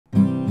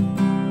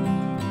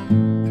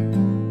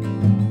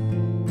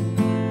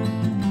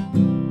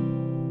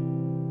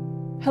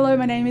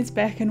my name is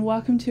Beck and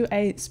welcome to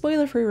a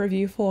spoiler-free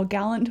review for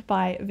Gallant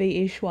by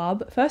V.E.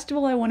 Schwab. First of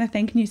all, I want to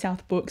thank New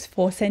South Books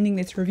for sending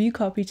this review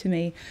copy to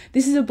me.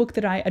 This is a book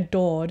that I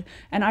adored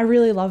and I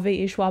really love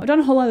V.E. Schwab. I've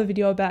done a whole other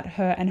video about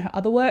her and her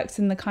other works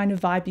and the kind of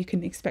vibe you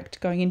can expect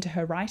going into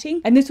her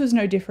writing, and this was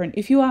no different.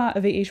 If you are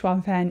a V.E.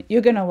 Schwab fan,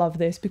 you're gonna love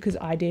this because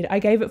I did. I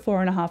gave it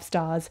 4.5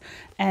 stars,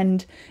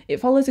 and it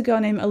follows a girl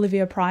named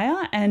Olivia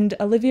Pryor, and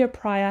Olivia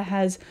Pryor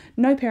has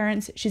no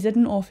parents. She's at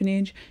an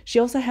orphanage. She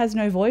also has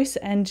no voice,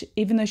 and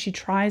even though she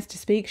tries to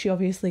speak, she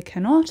obviously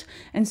cannot,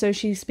 and so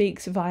she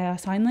speaks via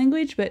sign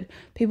language, but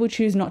people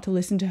choose not to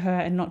listen to her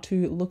and not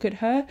to look at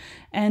her.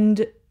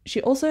 And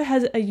she also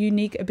has a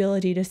unique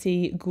ability to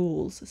see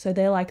ghouls, so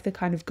they're like the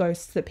kind of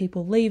ghosts that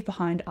people leave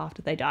behind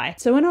after they die.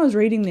 So when I was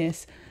reading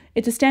this,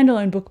 it's a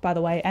standalone book, by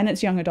the way, and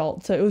it's young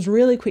adult, so it was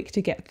really quick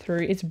to get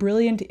through. It's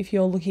brilliant if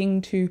you're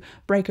looking to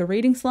break a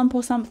reading slump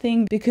or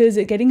something, because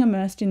getting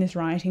immersed in this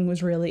writing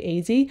was really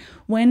easy.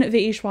 When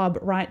V.E. Schwab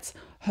writes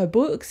her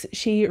books,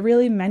 she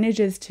really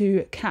manages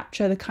to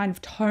capture the kind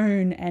of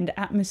tone and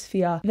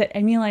atmosphere that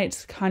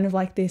emulates kind of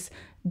like this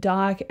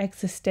dark,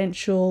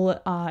 existential,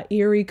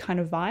 eerie kind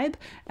of vibe,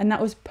 and that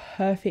was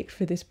perfect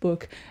for this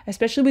book,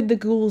 especially with the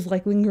ghouls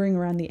like lingering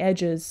around the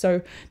edges.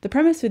 So the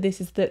premise for this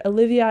is that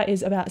Olivia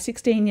is about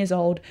 16 years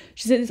old.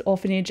 She's at this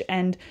orphanage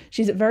and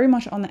she's very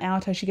much on the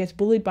outer. She gets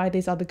bullied by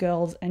these other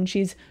girls and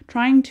she's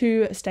trying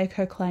to stake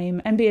her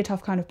claim and be a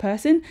tough kind of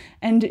person,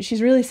 and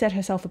she's really set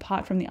herself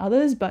apart from the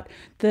others, but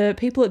the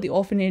people at the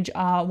orphanage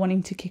are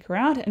wanting to kick her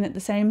out, and at the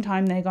same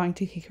time they're going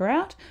to kick her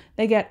out,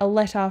 they get a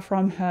letter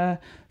from her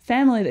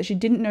family that she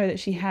didn't know that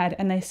she had,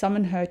 and they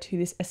summon her to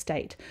this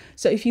estate.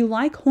 So if you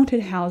like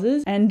haunted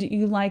houses and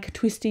you like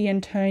twisty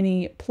and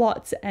turny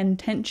plots and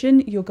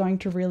tension, you're going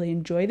to really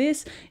enjoy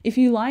this. If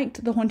you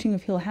liked The Haunting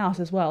of Hill House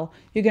as well,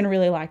 you're going to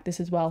really like this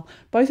as well.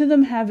 Both of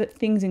them have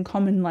things in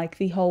common, like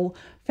the whole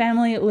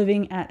family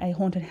living at a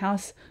haunted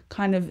house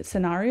kind of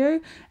scenario,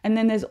 and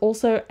then there's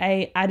also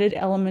a added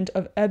element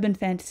of urban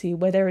fantasy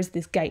where there is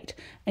this gate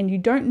and you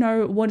don't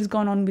know what has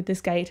gone on with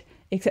this gate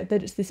except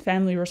that it's this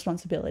family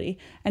responsibility.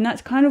 And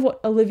that's kind of what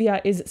Olivia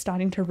is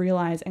starting to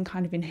realize and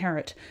kind of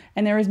inherit.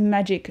 And there is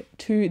magic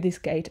to this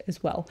gate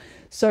as well.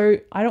 So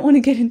I don't want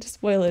to get into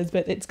spoilers,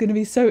 but it's going to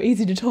be so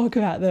easy to talk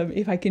about them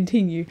if I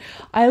continue.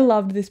 I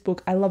loved this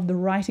book. I loved the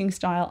writing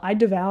style. I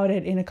devoured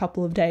it in a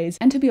couple of days.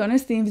 And to be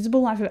honest, The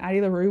Invisible Life of Addie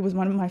LaRue was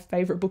one of my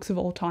favorite books of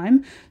all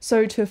time.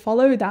 So to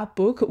follow that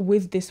book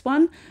with this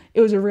one,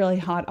 it was a really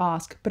hard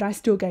ask, but I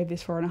still gave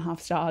this 4.5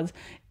 stars.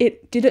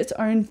 It did its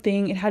own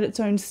thing. It had its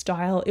own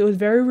style. It was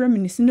very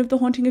reminiscent of The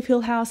Haunting of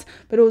Hill House,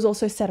 but it was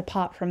also set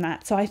apart from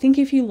that. So I think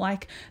if you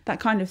like that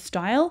kind of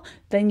style,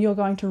 then you're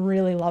going to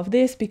really love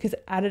this because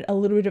it added a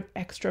little bit of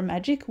extra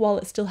magic while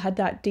it still had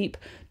that deep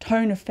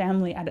tone of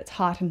family at its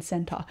heart and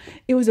center.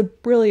 It was a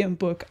brilliant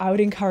book. I would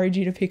encourage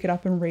you to pick it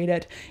up and read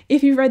it.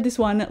 If you've read this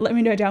one, let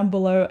me know down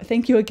below.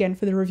 Thank you again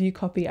for the review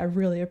copy. I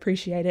really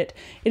appreciate it.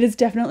 It has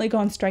definitely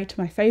gone straight to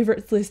my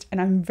favorites list,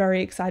 and I'm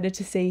very excited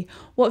to see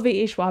what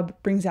V.E. Schwab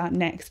brings out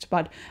next.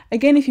 But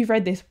again, if you've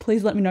read this,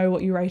 please let me know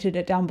what you rated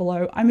it down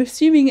below. I'm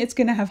assuming it's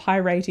going to have high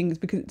ratings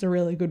because it's a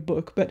really good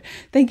book, but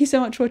thank you so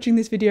much for watching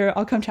this video.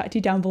 I'll come chat to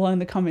you down below in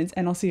the comments,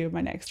 and I'll see you in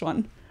my next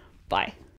one. Bye.